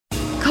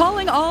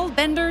Calling all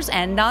benders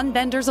and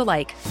non-benders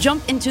alike.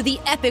 Jump into the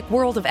epic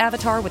world of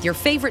Avatar with your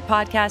favorite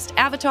podcast,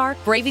 Avatar: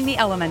 Braving the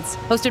Elements.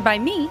 Hosted by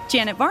me,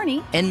 Janet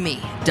Varney. And me,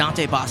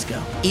 Dante Bosco.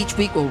 Each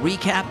week we'll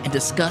recap and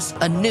discuss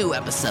a new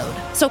episode.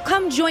 So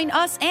come join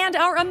us and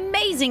our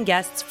amazing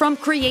guests, from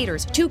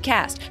creators to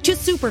cast to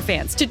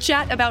superfans, to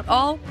chat about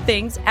all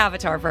things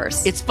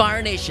Avatarverse. It's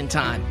Fire Nation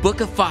time.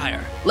 Book of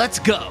Fire. Let's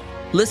go.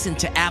 Listen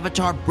to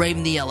Avatar: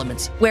 Braving the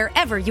Elements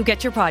wherever you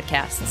get your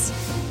podcasts.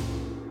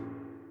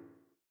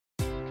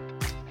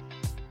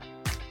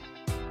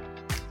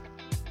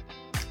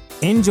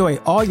 Enjoy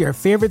all your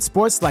favorite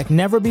sports like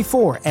never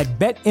before at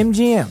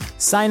BetMGM.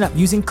 Sign up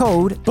using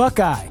code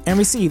Buckeye and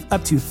receive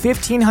up to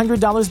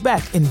 $1,500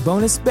 back in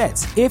bonus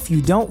bets if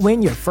you don't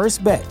win your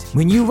first bet.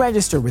 When you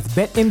register with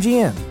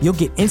BetMGM, you'll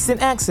get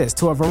instant access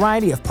to a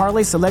variety of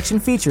parlay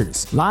selection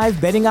features, live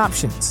betting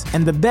options,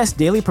 and the best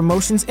daily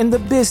promotions in the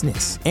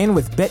business. And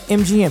with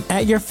BetMGM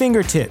at your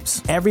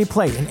fingertips, every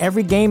play and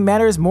every game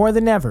matters more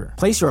than ever.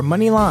 Place your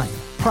money line,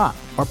 prop,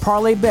 or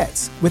parlay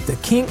bets with the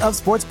king of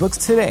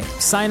sportsbooks today.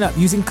 Sign up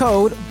using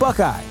code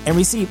Buckeye and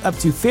receive up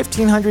to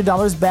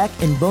 $1,500 back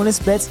in bonus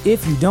bets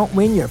if you don't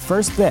win your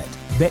first bet.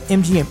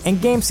 BetMGM and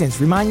GameSense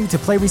remind you to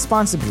play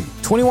responsibly.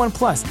 21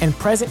 plus and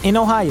present in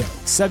Ohio,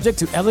 subject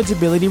to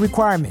eligibility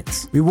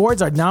requirements.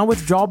 Rewards are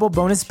non-withdrawable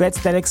bonus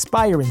bets that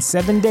expire in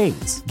 7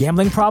 days.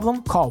 Gambling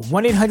problem? Call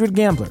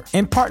 1-800-GAMBLER.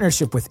 In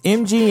partnership with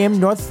MGM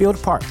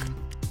Northfield Park.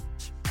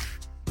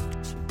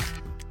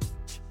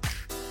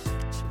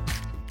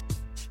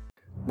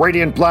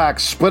 Radiant Black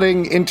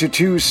splitting into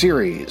 2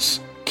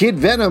 series. Kid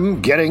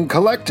Venom getting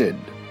collected.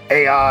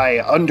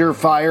 AI under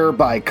fire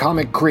by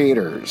comic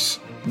creators.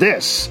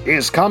 This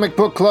is Comic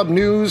Book Club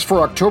news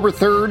for October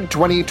 3rd,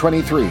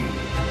 2023.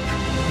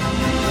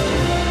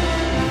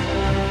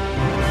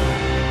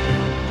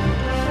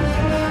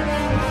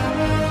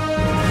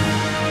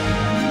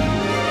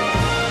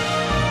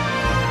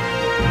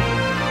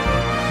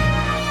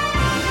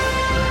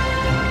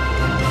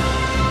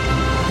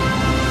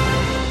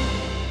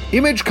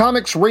 Image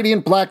Comics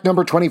Radiant Black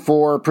number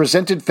 24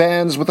 presented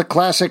fans with a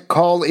classic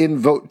call-in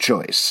vote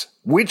choice.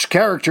 Which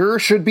character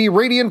should be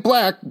Radiant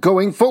Black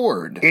going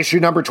forward?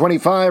 Issue number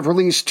 25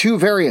 released 2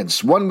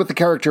 variants, one with the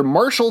character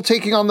Marshall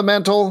taking on the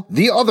mantle,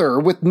 the other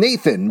with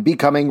Nathan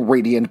becoming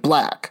Radiant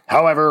Black.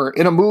 However,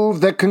 in a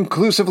move that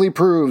conclusively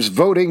proves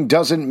voting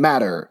doesn't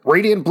matter,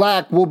 Radiant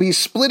Black will be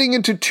splitting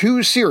into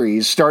 2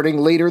 series starting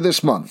later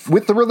this month,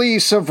 with the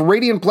release of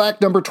Radiant Black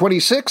number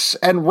 26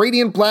 and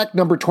Radiant Black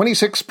number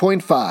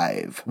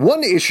 26.5.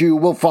 One issue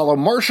will follow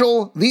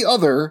Marshall, the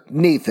other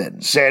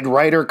Nathan. Said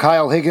writer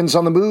Kyle Higgins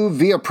on the move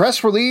via press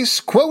release,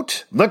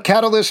 quote, "The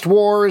Catalyst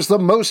War is the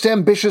most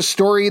ambitious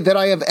story that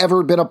I have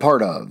ever been a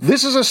part of.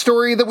 This is a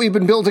story that we've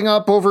been building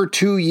up over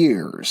 2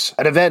 years.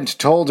 An event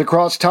told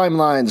across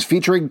timelines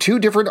featuring 2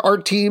 different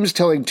art teams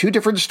telling 2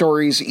 different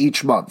stories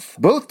each month.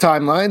 Both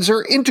timelines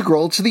are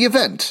integral to the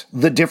event.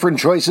 The different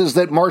choices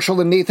that Marshall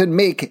and Nathan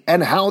make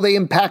and how they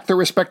impact their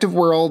respective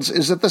worlds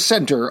is at the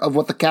center of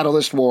what the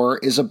Catalyst War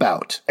is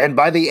about. And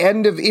by the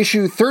end of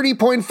issue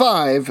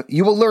 30.5,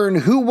 you will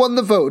learn who won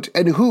the vote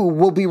and who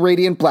will be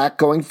Radiant Black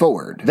going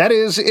forward. That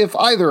is, if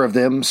either of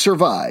them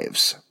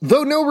survives.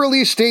 Though no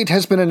release date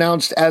has been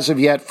announced as of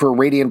yet for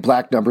Radiant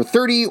Black number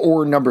 30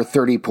 or number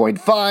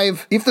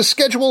 30.5, if the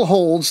schedule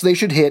holds, they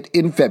should hit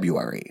in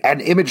February.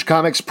 And Image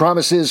Comics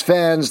promises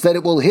fans that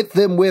it will hit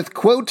them with,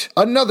 quote,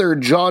 another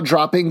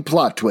jaw-dropping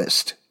plot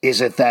twist. Is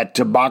it that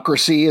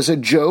democracy is a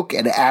joke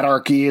and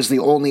anarchy is the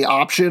only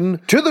option?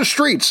 To the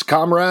streets,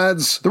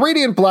 comrades! The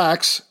Radiant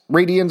Blacks,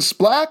 Radiance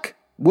Black,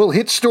 will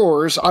hit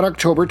stores on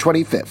October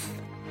 25th.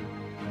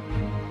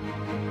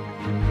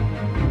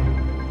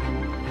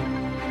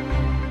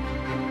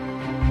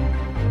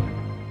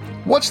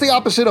 What's the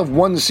opposite of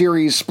 1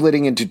 series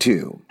splitting into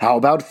 2? How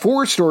about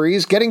 4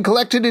 stories getting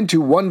collected into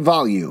 1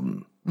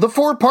 volume? The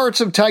 4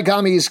 parts of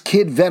Taigami's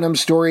Kid Venom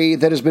story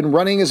that has been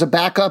running as a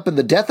backup in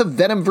the Death of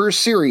Venomverse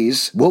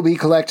series will be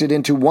collected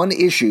into 1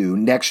 issue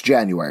next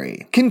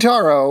January.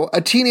 Kintaro, a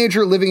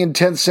teenager living in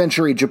 10th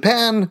century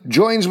Japan,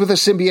 joins with a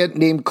symbiote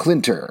named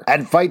Clinter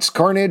and fights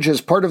Carnage as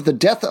part of the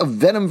Death of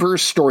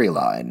Venomverse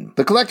storyline.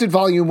 The collected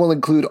volume will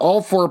include all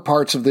 4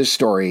 parts of this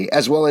story,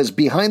 as well as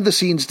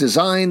behind-the-scenes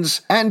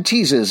designs and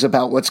teases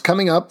about what's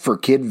coming up for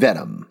Kid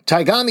Venom.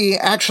 Taigami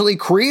actually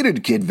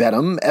created Kid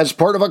Venom as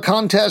part of a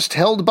contest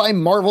held by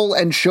Marvel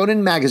and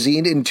Shonen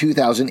Magazine in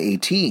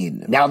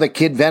 2018. Now that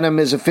Kid Venom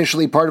is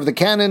officially part of the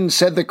canon,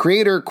 said the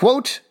creator,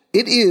 quote,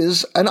 "It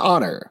is an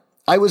honor.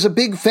 I was a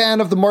big fan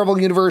of the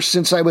Marvel Universe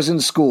since I was in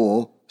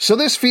school, so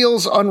this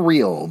feels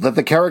unreal that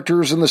the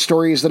characters and the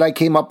stories that I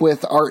came up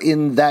with are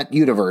in that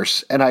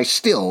universe, and I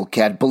still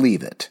can't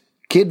believe it."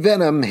 Kid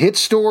Venom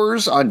hits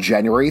stores on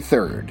January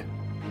 3rd.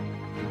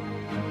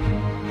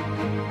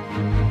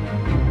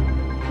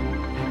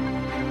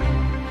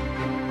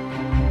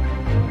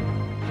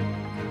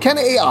 Can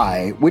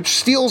AI, which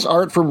steals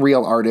art from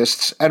real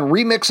artists and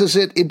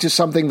remixes it into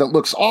something that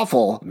looks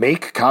awful,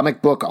 make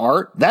comic book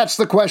art? That's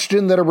the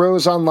question that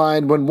arose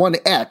online when one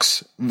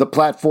X, the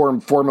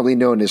platform formerly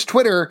known as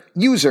Twitter,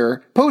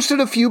 user posted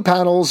a few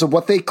panels of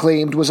what they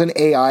claimed was an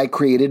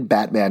AI-created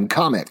Batman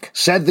comic.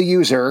 Said the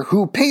user,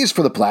 who pays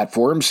for the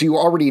platform so you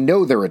already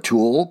know they're a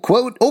tool,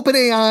 quote,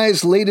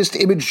 OpenAI's latest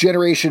image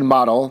generation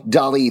model,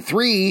 DALL-E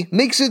 3,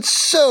 makes it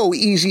so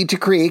easy to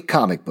create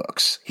comic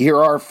books. Here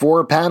are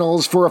 4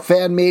 panels for a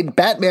fan-made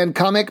Batman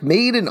comic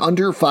made in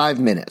under 5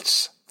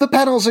 minutes. The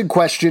panels in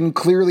question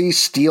clearly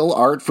steal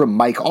art from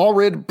Mike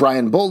Allred,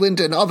 Brian Boland,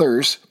 and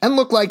others, and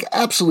look like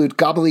absolute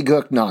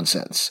gobbledygook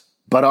nonsense.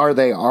 But are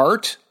they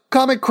art?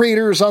 Comic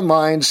creators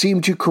online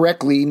seem to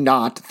correctly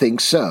not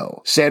think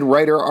so. Said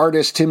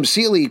writer-artist Tim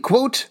Seeley,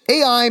 quote,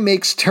 AI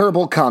makes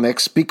terrible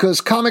comics because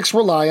comics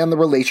rely on the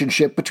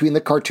relationship between the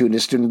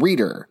cartoonist and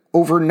reader,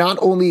 over not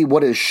only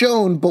what is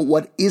shown, but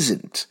what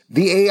isn't.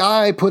 The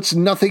AI puts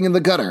nothing in the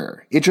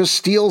gutter. It just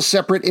steals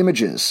separate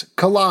images.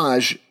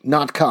 Collage,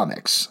 not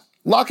comics.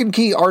 Lock and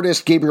Key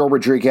artist Gabriel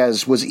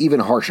Rodriguez was even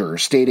harsher,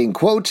 stating,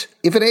 quote,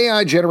 if an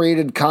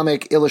AI-generated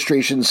comic,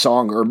 illustration,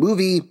 song, or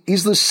movie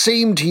is the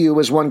same to you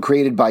as one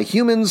created by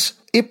humans,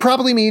 it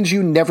probably means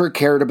you never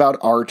cared about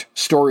art,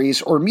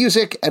 stories, or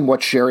music and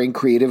what sharing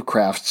creative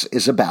crafts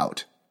is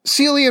about.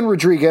 Seeley and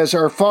Rodriguez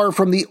are far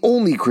from the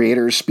only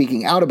creators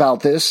speaking out about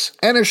this,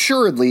 and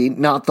assuredly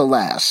not the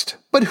last.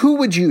 But who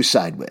would you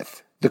side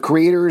with? The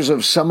creators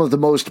of some of the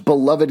most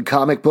beloved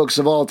comic books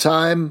of all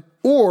time?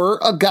 Or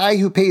a guy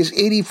who pays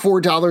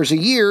 $84 a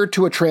year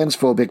to a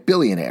transphobic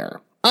billionaire?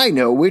 I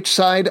know which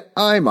side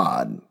I'm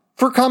on.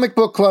 For Comic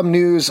Book Club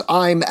News,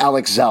 I'm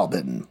Alex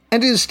Zalbin.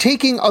 And is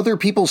taking other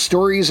people's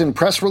stories and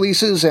press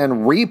releases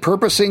and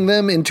repurposing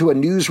them into a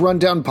news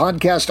rundown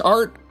podcast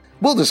art?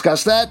 We'll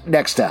discuss that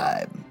next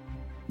time.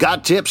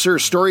 Got tips or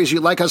stories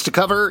you'd like us to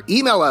cover?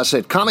 Email us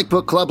at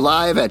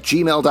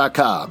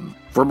comicbookclublive@gmail.com.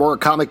 For more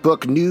comic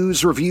book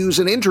news, reviews,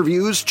 and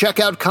interviews, check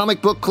out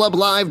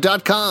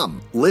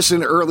comicbookclublive.com.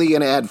 Listen early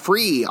and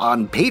ad-free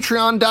on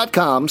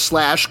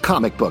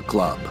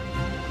patreon.com/comicbookclub.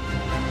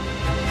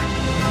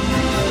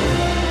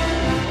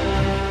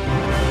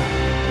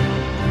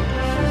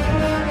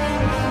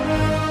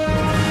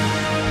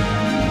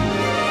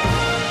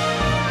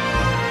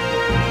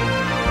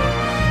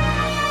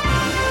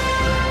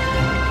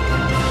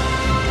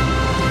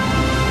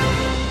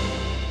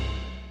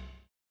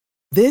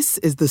 This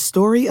is the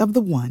story of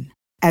the one.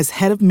 As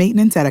head of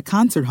maintenance at a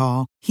concert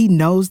hall, he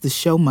knows the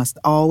show must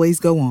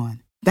always go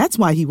on. That's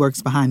why he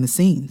works behind the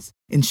scenes,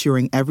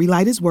 ensuring every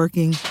light is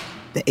working,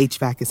 the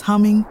HVAC is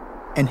humming,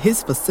 and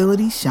his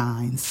facility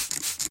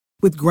shines.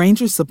 With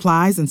Grainger's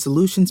supplies and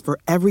solutions for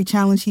every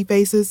challenge he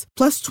faces,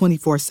 plus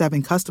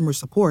 24/7 customer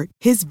support,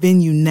 his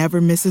venue never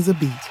misses a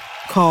beat.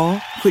 Call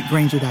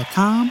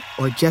quickgrainger.com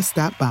or just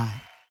stop by.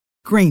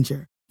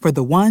 Grainger, for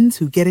the ones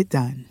who get it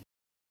done.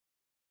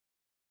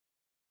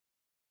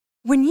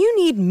 When you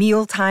need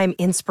mealtime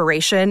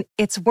inspiration,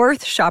 it's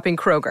worth shopping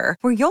Kroger,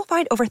 where you'll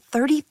find over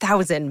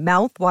 30,000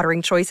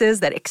 mouth-watering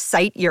choices that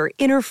excite your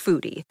inner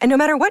foodie. And no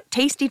matter what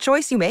tasty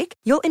choice you make,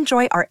 you'll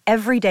enjoy our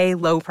everyday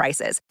low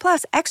prices,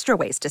 plus extra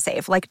ways to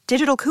save, like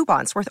digital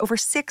coupons worth over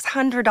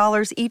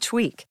 $600 each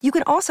week. You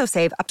can also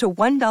save up to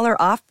 $1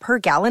 off per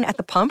gallon at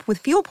the pump with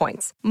fuel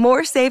points.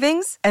 More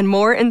savings and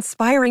more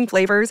inspiring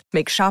flavors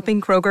make shopping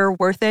Kroger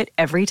worth it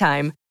every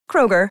time.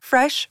 Kroger,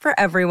 fresh for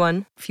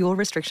everyone. Fuel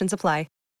restrictions apply.